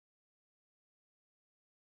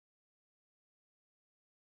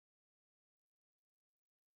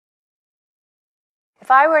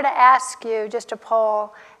if I were to ask you, just a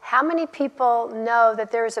poll, how many people know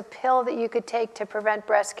that there is a pill that you could take to prevent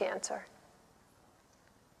breast cancer?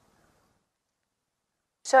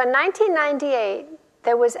 So in 1998,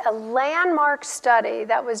 there was a landmark study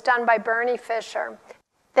that was done by Bernie Fisher.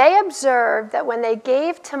 They observed that when they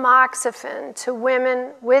gave tamoxifen to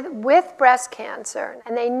women with breast cancer,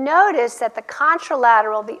 and they noticed that the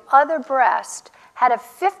contralateral, the other breast, had a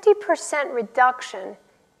 50% reduction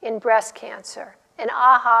in breast cancer, an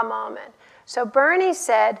aha moment. So Bernie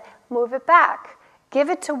said, move it back. Give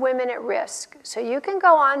it to women at risk. So you can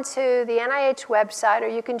go onto the NIH website, or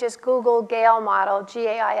you can just Google GAIL model,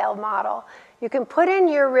 G-A-I-L model. You can put in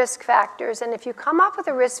your risk factors, and if you come up with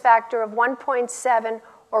a risk factor of 1.7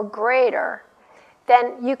 or greater,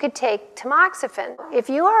 then you could take tamoxifen. If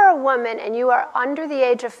you are a woman and you are under the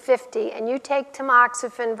age of 50 and you take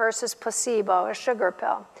tamoxifen versus placebo, a sugar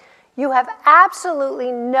pill, you have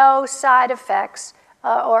absolutely no side effects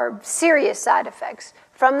or serious side effects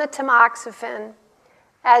from the tamoxifen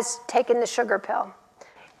as taking the sugar pill.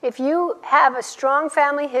 If you have a strong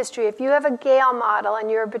family history, if you have a GAIL model and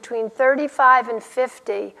you're between 35 and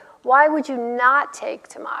 50, why would you not take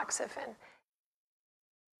tamoxifen?